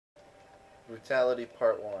Brutality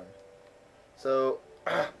Part 1. So,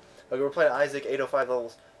 okay, we're playing Isaacc805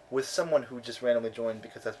 levels with someone who just randomly joined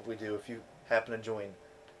because that's what we do. If you happen to join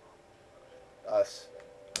us,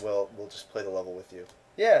 we'll just play the level with you.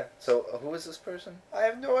 Yeah. So, who is this person? I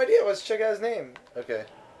have no idea. Let's check out his name. Okay.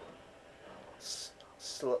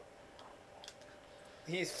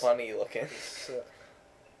 He's funny looking.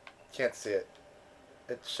 Can't see it.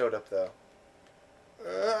 It showed up though.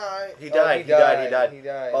 He Oh, died. He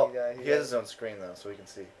died. Oh, He he has died. his own screen though, so we can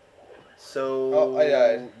see. So Oh, I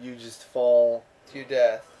died. You just fall To your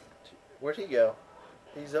death. Where'd he go?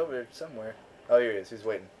 He's over there somewhere. Oh, here he is. He's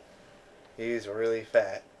waiting. He's really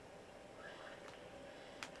fat.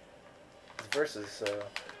 It's versus, so.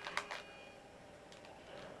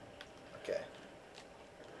 Okay.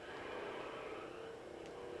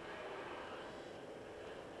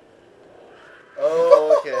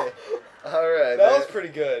 Oh, okay. Alright. That was pretty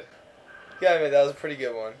good. Yeah, I mean, that was a pretty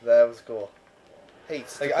good one. That was cool. Hey,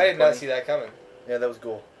 Like, I did not see that coming. Yeah, that was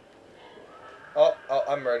cool. Oh,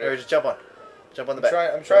 I'm murdered. Alright, just jump on. Jump on the back.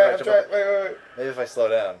 I'm trying. Wait. Maybe if I slow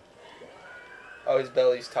down. Oh, his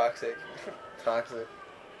belly's toxic. Toxic.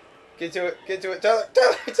 Get to it. Tyler.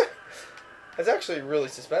 That's actually really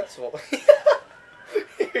suspenseful.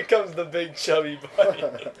 Here comes the big chubby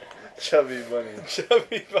bunny. Chubby bunny.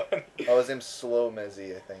 Chubby bunny. Oh, his name's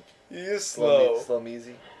Slomezy, I think. He is slow.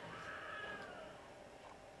 Slomezy.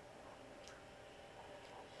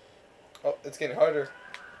 Oh, it's getting harder.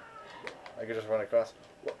 I could just run across.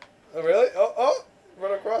 Oh, really? Oh,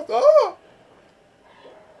 run across. Oh!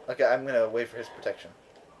 Okay, I'm gonna wait for his protection.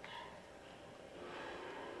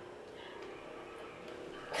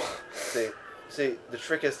 See, the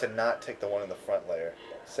trick is to not take the one in the front layer.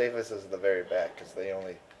 Safest is the very back, because they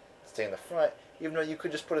only stay in the front, even though you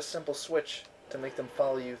could just put a simple switch to make them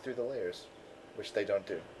follow you through the layers, which they don't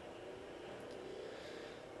do.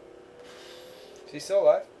 Is he still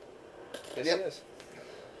alive? Yes, Yep. he is.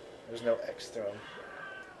 There's no X through him.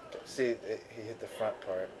 Okay, see, he hit the front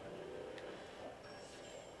part.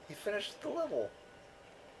 He finished the level.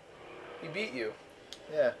 He beat you.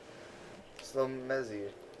 Yeah. Slomezy.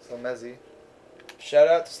 Shout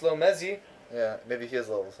out to Slomezy. Yeah, maybe he has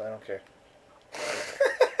levels. I don't care.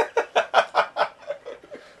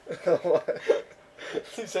 What?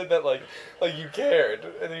 You said that like you cared,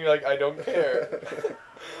 and then you're like, I don't care.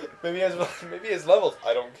 maybe he has levels.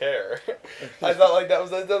 I don't care. I thought like that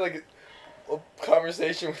was like a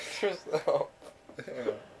conversation with yourself.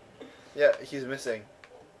 Yeah, he's missing.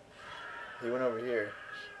 He went over here.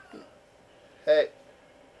 Hey,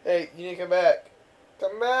 you need to come back.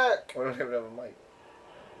 Come back. we don't even have a mic.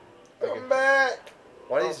 Come back.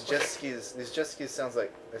 Why do these jet skis? These jet skis sound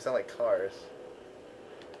like cars.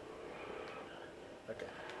 Okay,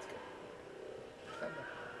 let's go.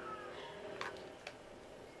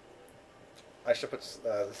 I should put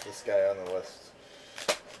this guy on the list.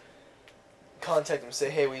 Contact him. Say,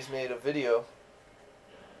 hey, we just made a video.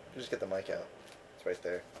 You just get the mic out. It's right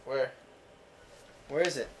there. Where? Where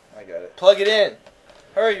is it? I got it. Plug it in.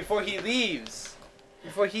 Hurry before he leaves.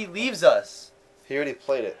 Before he leaves us. He already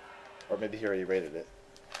played it, or maybe he already rated it.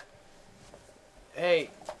 Hey.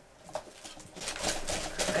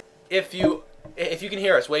 If you can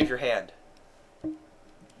hear us, wave your hand.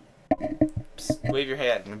 Psst, wave your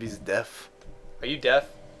hand. Maybe he's deaf. Are you deaf?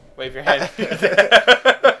 Wave your hand.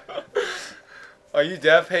 Are you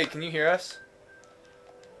deaf? Hey, can you hear us?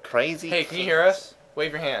 Crazy. Hey, can you hear us?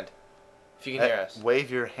 Wave your hand. If you can hear us.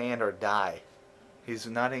 Wave your hand or die. He's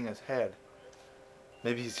nodding his head.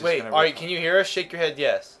 Maybe he's just Wait, gonna can you hear us? Shake your head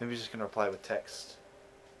yes. Maybe he's just gonna reply with text.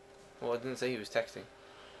 Well, it didn't say he was texting.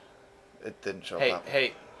 It didn't show up.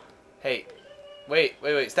 Hey. Wait,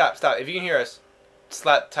 stop. If you can hear us,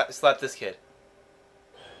 slap this kid.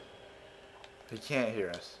 He can't hear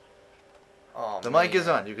us. Oh, The mic is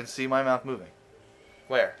on. You can see my mouth moving.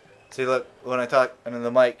 Where? See, look, when I talk, and then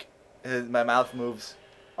the mic, my mouth moves.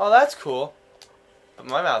 Oh, that's cool. But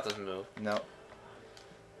my mouth doesn't move. No.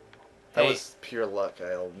 That Hey. was pure luck,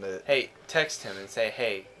 I'll admit. Hey, text him and say,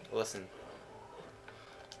 hey, listen.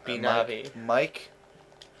 Be Navi. Mic,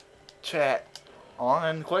 chat,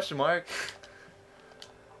 on, question mark.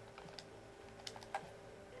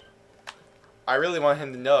 I really want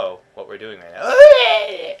him to know what we're doing right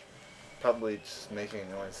now. Probably just making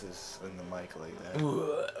noises in the mic like that.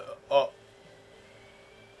 Oh,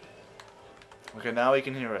 Okay, now he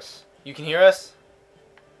can hear us. you can hear us?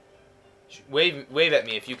 Wave at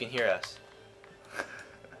me if you can hear us.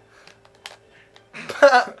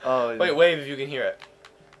 Oh, Wait, wave if you can hear it.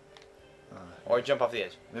 Uh, Or jump off the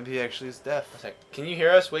edge. Maybe he actually is deaf. One sec. Can you hear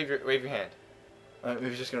us? Wave your hand. Maybe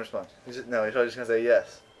he's just gonna respond. No, he's probably just gonna say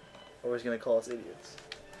yes. Or he's gonna call us idiots.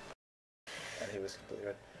 he was completely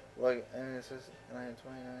right. Look, and it says, and I am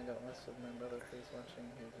 29, don't mess with my brother, please watching,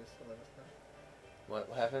 he just let us know. What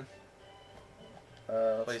happened?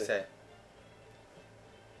 What What did he say?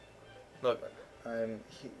 Look.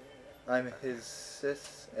 I'm his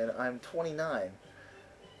sis, and I'm 29.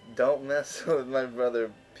 Don't mess with my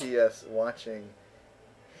brother, P.S. watching,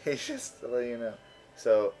 he just to let you know.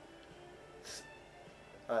 So,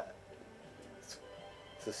 I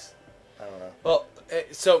don't know. Well,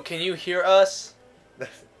 so can you hear us?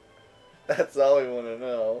 That's all we want to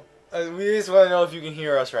know. We just want to know if you can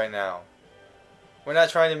hear us right now. We're not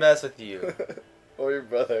trying to mess with you. Or your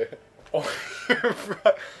brother. Or your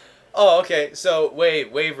brother. Oh, okay. So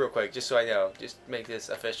wave real quick, just so I know. Just make this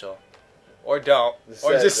official. Or don't.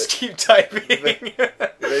 Or just keep typing.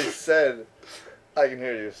 They said I can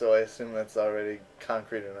hear you, so I assume that's already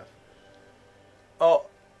concrete enough. Oh.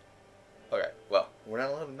 Okay. Well, we're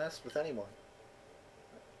not allowed to mess with anyone.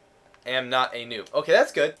 Am not a noob. Okay,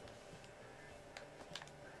 that's good.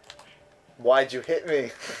 Why'd you hit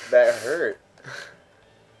me? That hurt.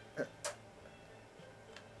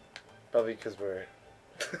 Probably because we're...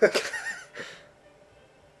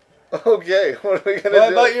 Okay, what are we gonna do?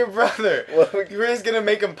 What about your brother? You're just gonna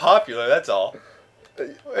make him popular, that's all.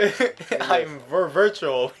 We're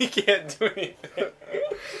virtual. We can't do anything. You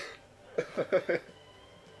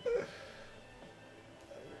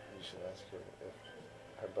should ask her if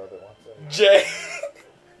her brother wants it. Jay!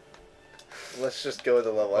 Let's just go with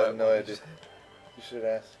the level. I have no idea. You should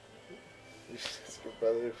ask. You should ask your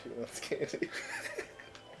brother if he wants candy.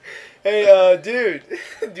 Hey, dude,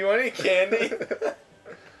 do you want any candy?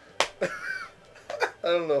 I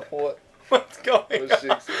don't know what's going what she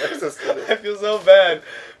on. expects us to do. I feel so bad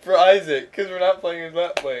for Isaac because we're not playing his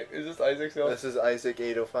level. Wait, is this Isaac's level? This is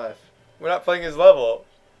Isaacc805. We're not playing his level.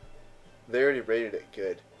 They already rated it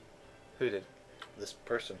good. Who did? This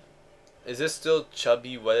person. Is this still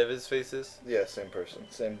chubby, whatever his face is? Yeah, same person,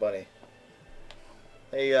 same bunny.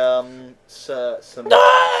 Hey, Slomezy,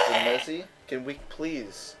 can we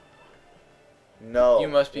please? No. You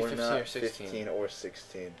must be we're 15 not or 16. 15 or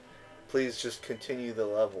 16. Please just continue the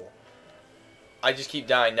level. I just keep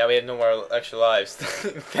dying. Now we have no more extra lives.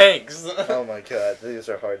 Thanks. Oh my god, these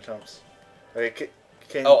are hard jumps. Okay,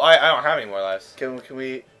 can oh, I don't have any more lives. Can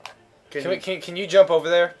you jump over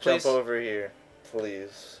there, please? Jump over here,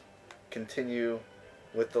 please. Continue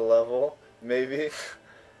with the level, maybe.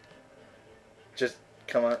 Just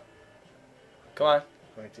come on. Come on.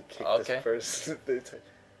 I'm going to kick Okay. this person.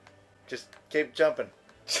 Just keep jumping.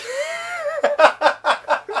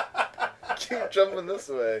 Keep jumping this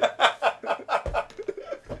way.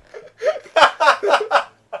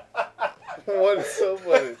 What is so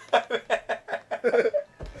funny?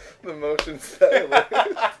 The motion stylus.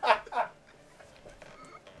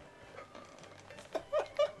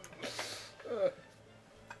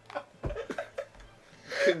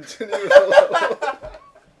 Continue the level.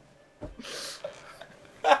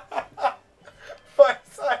 My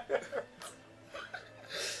side hurts.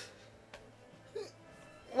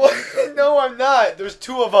 What? No, I'm not. There's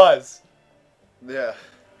two of us. Yeah.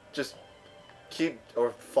 Just keep,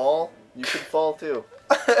 or fall. You could fall too.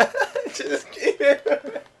 Just keep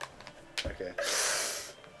it. Okay.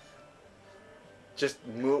 Just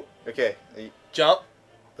move. Okay. Jump.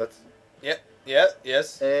 Let's. Yep. Yeah.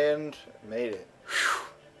 Yes. And made it.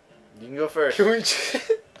 You can go first. Can we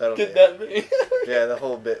That'll get be that bit? Yeah, the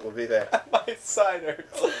whole bit will be there. My side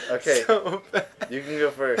hurts. Okay. So bad. You can go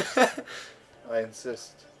first. I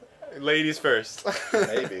insist. Ladies first.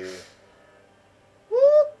 Maybe.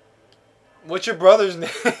 What's your brother's name?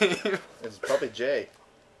 It's probably Jay.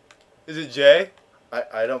 Is it Jay?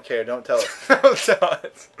 I don't care. Don't tell us. Don't tell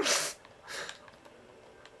us.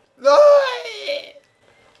 No!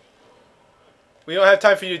 We don't have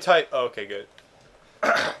time for you to type. Oh, okay, good.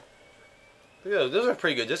 Yeah, those are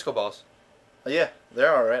pretty good disco balls. Yeah,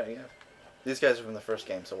 they're alright. Yeah. These guys are from the first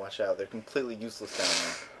game, so watch out. They're completely useless down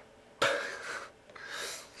there.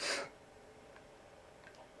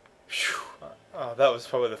 Oh, that was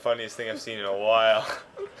probably the funniest thing I've seen in a while.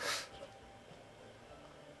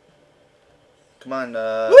 Come on,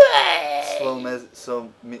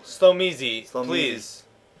 Slomezy, please.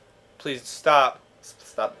 Please stop.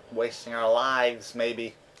 Stop wasting our lives,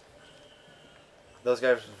 maybe. Those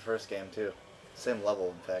guys from the first game, too. Same level,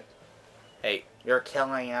 in fact. Hey. You're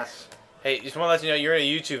killing us. Hey, just want to let you know you're in a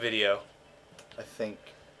YouTube video. I think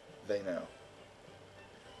they know.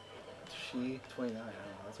 She 29. I don't know.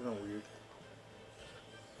 That's kind of weird.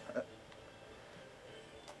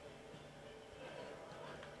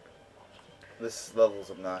 This level's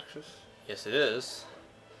obnoxious. Yes, it is.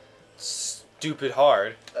 Stupid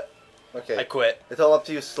hard. Okay. I quit. It's all up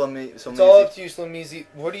to you, Slomezy. It's all up to you, Slomezy.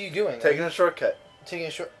 What are you doing? Taking a shortcut. Taking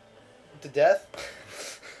a short... To death?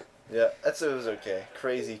 Yeah, it was okay.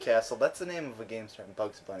 Crazy Castle. That's the name of a game starring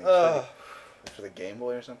Bugs Bunny. For the Game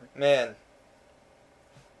Boy or something? Man.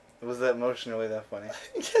 Was that motion really that funny?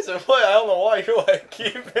 Yes, it was. I don't know why you like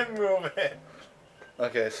keep it moving.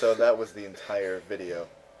 Okay, so that was the entire video.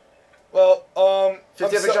 Well,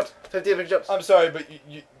 50 epic jumps. 50 epic jumps. I'm sorry, but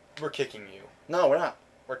we're kicking you. No, we're not.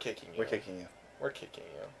 We're kicking you. We're kicking you. We're kicking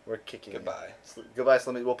you. We're kicking Goodbye. you. Goodbye,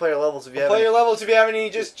 Slomezy. We'll play your levels if you have Play any. your levels if you have any.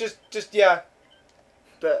 Just yeah.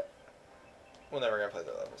 Bet. We're never gonna play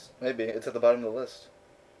the levels. Maybe. It's at the bottom of the list.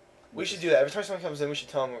 We should do that. Every time someone comes in, we should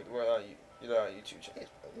tell them we're on YouTube channel.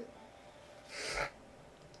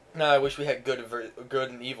 No, I wish we had good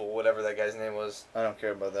and evil, whatever that guy's name was. I don't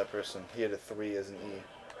care about that person. He had a 3 as an E.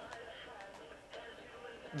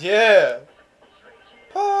 Yeah.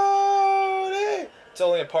 Party! It's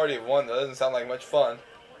only a party of one, though. It doesn't sound like much fun.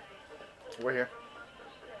 We're here.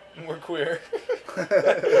 We're queer.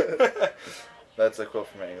 That's a quote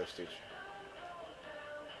from my English teacher.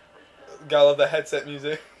 Gotta love the headset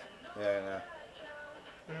music. Yeah, I know.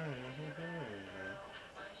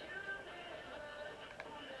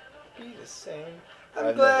 Be the same.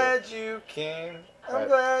 I've glad you came. I'm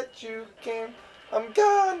glad you came. I'm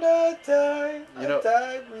gonna die. You know,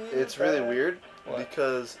 it's really die. weird What?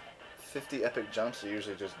 because 50 epic jumps are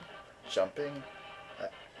usually just jumping.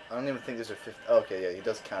 I don't even think these are 50. Oh, okay, yeah, he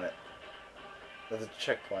does count it. Those are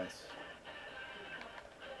checkpoints.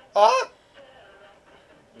 Ah!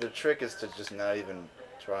 The trick is to just not even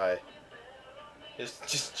try.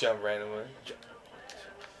 Just jump randomly.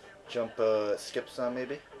 Jump, skip some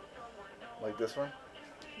maybe? Like this one?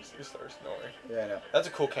 You start snoring. Yeah, I know. That's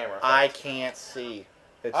a cool camera. I can't see.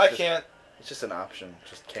 I can't. It's just an option.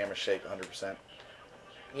 Just camera shake 100%.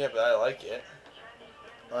 Yeah, but I like it.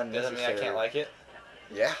 Unnecessary. Doesn't mean I can't like it.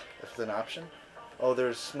 Yeah, if it's an option. Oh,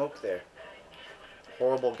 there's smoke there.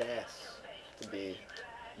 Horrible gas, to be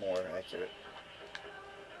more accurate.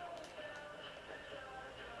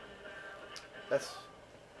 That's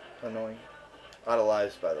annoying. Out of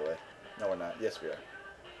lives, by the way. No, we're not. Yes, we are.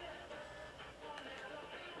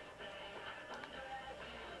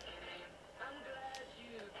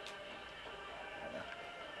 I know.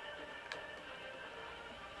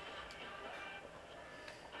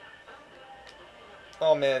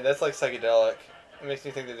 Oh man, that's like psychedelic. It makes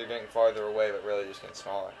me think that they're getting farther away, but really just getting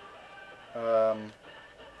smaller.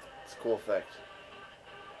 It's a cool effect.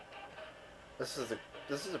 This is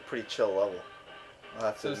a pretty chill level. I'll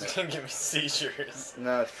have to So it's admit. gonna give me seizures.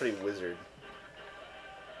 No, it's pretty wizard.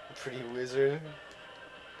 Pretty wizard.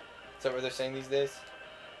 Is that what they're saying these days?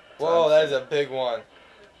 what Whoa, I'm that is saying. a big one.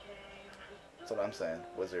 That's what I'm saying.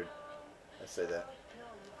 Wizard. I say that.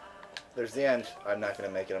 There's the end. I'm not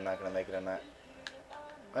gonna make it. I'm not gonna make it. I'm not.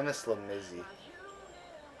 I'm a Slomezy.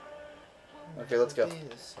 Okay, let's go.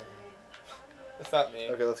 It's not me.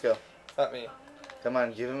 Okay, let's go. It's not me. Come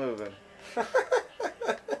on, keep it moving.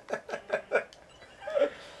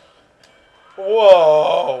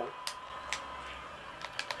 Whoa!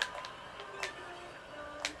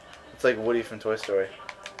 It's like Woody from Toy Story.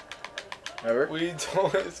 Remember? We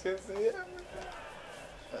don't gonna see it.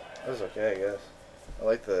 That was okay, I guess. I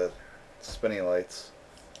like the spinning lights.